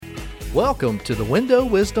Welcome to the Window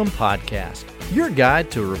Wisdom Podcast, your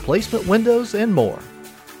guide to replacement windows and more.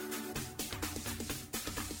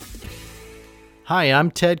 Hi,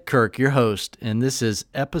 I'm Ted Kirk, your host, and this is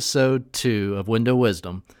episode 2 of Window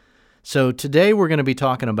Wisdom. So today we're going to be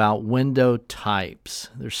talking about window types.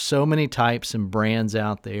 There's so many types and brands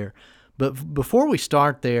out there, but before we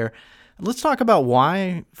start there, let's talk about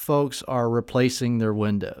why folks are replacing their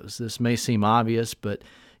windows. This may seem obvious, but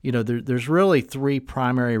there's really 3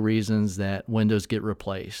 primary reasons that windows get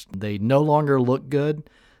replaced. They no longer look good.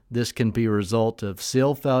 This can be a result of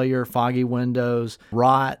seal failure, foggy windows,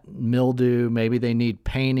 rot, mildew. Maybe they need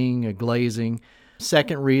painting or glazing.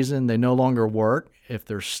 Second reason, they no longer work. If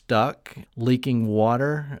they're stuck, leaking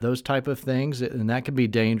water, those type of things, and that can be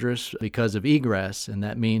dangerous because of egress, and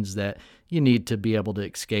that means that you need to be able to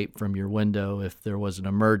escape from your window if there was an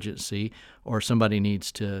emergency, or somebody needs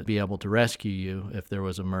to be able to rescue you if there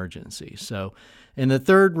was an emergency. So, and the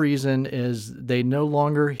third reason is they no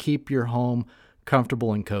longer keep your home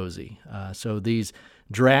comfortable and cozy. So these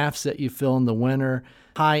drafts that you feel in the winter,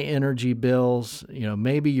 high energy bills,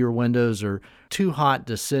 maybe your windows are too hot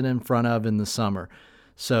to sit in front of in the summer.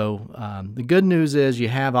 So the good news is you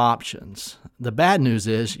have options. The bad news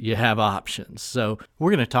is you have options. So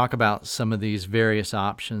we're going to talk about some of these various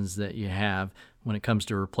options that you have when it comes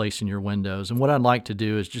to replacing your windows. And what I'd like to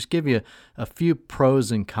do is just give you a few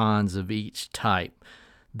pros and cons of each type.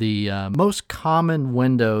 The most common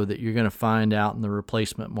window that you're going to find out in the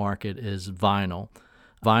replacement market is vinyl.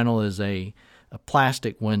 Vinyl is a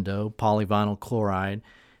plastic window, polyvinyl chloride,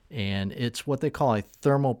 and it's what they call a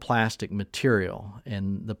thermoplastic material.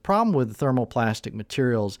 And the problem with thermoplastic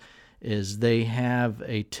materials is they have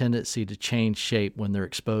a tendency to change shape when they're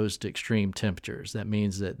exposed to extreme temperatures. That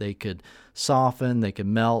means that they could soften, they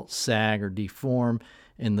can melt, sag, or deform.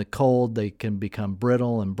 In the cold, they can become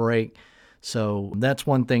brittle and break. So that's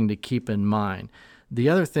one thing to keep in mind. The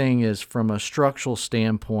other thing is, from a structural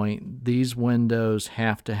standpoint, these windows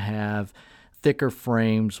have to have thicker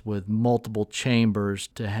frames with multiple chambers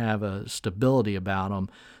to have a stability about them.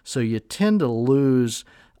 So you tend to lose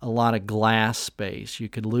a lot of glass space. You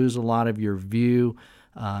could lose a lot of your view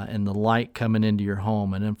and the light coming into your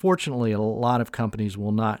home. And unfortunately, a lot of companies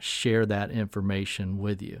will not share that information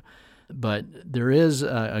with you. But there is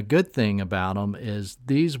a good thing about them is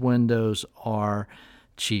these windows are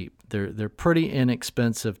cheap. They're pretty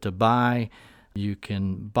inexpensive to buy. You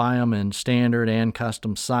can buy them in standard and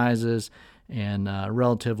custom sizes, and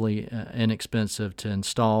relatively inexpensive to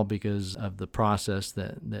install because of the process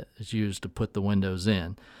that is used to put the windows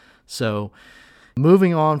in. So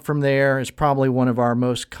moving on from there is probably one of our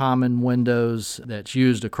most common windows that's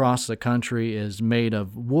used across the country is made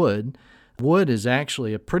of wood. Wood is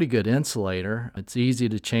actually a pretty good insulator. It's easy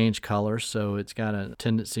to change colors, so it's got a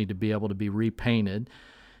tendency to be able to be repainted.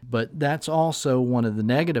 But that's also one of the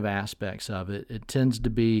negative aspects of it. It tends to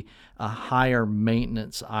be a higher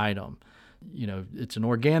maintenance item. It's an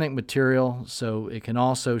organic material, so it can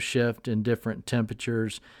also shift in different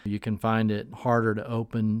temperatures. You can find it harder to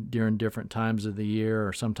open during different times of the year,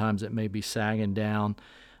 or sometimes it may be sagging down.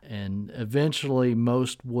 And eventually,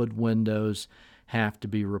 most wood windows have to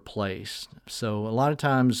be replaced. So a lot of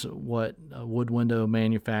times what wood window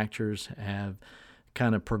manufacturers have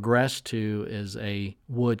kind of progressed to is a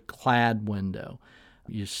wood clad window.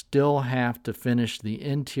 You still have to finish the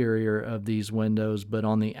interior of these windows, but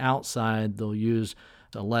on the outside they'll use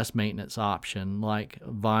a less maintenance option like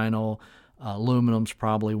vinyl. Aluminum's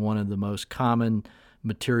probably one of the most common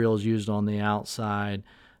materials used on the outside.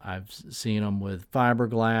 I've seen them with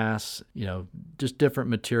fiberglass, just different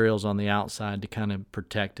materials on the outside to kind of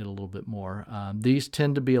protect it a little bit more. These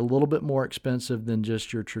tend to be a little bit more expensive than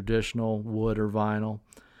just your traditional wood or vinyl.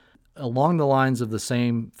 Along the lines of the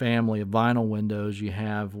same family of vinyl windows, you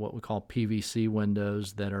have what we call PVC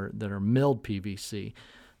windows that are milled PVC.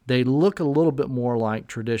 They look a little bit more like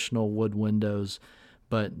traditional wood windows,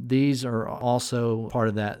 but these are also part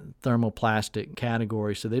of that thermoplastic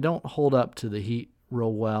category, so they don't hold up to the heat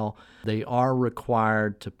real well. They are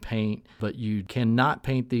required to paint, but you cannot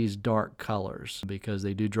paint these dark colors because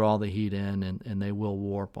they do draw the heat in and they will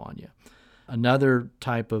warp on you. Another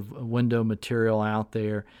type of window material out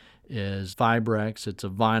there is Fibrex. It's a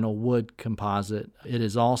vinyl wood composite. It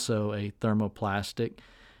is also a thermoplastic.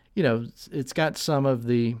 It's got some of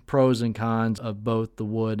the pros and cons of both the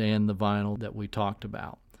wood and the vinyl that we talked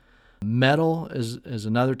about. Metal is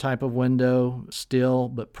another type of window, steel,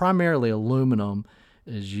 but primarily aluminum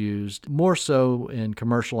is used more so in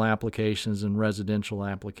commercial applications and residential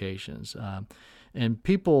applications. And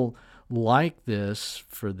people like this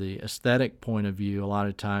for the aesthetic point of view a lot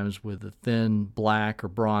of times with the thin black or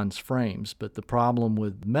bronze frames. But the problem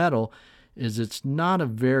with metal is it's not a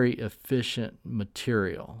very efficient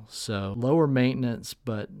material. So lower maintenance,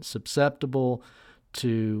 but susceptible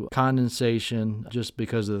to condensation just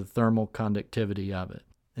because of the thermal conductivity of it.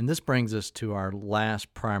 And this brings us to our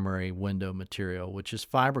last primary window material, which is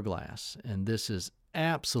fiberglass. And this is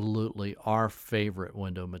absolutely our favorite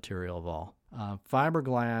window material of all.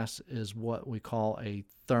 Fiberglass is what we call a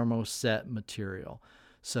thermoset material.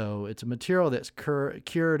 So it's a material that's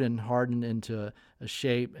cured and hardened into a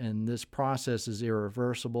shape, and this process is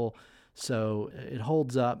irreversible. So it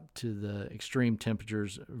holds up to the extreme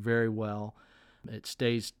temperatures very well. It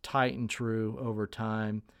stays tight and true over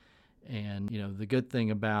time. And, the good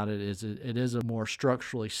thing about it is it is a more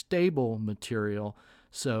structurally stable material,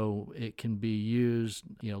 so it can be used,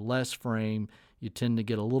 less frame. You tend to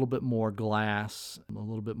get a little bit more glass, a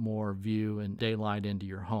little bit more view and daylight into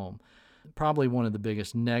your home. Probably one of the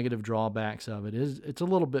biggest negative drawbacks of it is it's a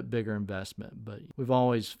little bit bigger investment, but we've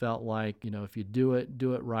always felt like, if you do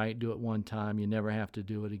it right, do it one time, you never have to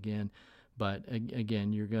do it again. But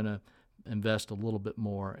again, you're going to invest a little bit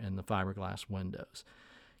more in the fiberglass windows.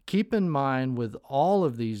 Keep in mind with all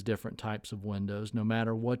of these different types of windows, no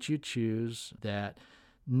matter what you choose, that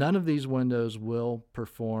none of these windows will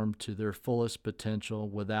perform to their fullest potential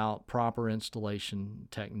without proper installation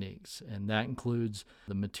techniques. And that includes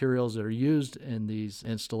the materials that are used in these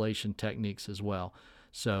installation techniques as well.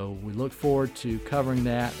 So we look forward to covering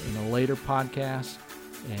that in a later podcast,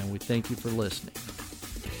 and we thank you for listening.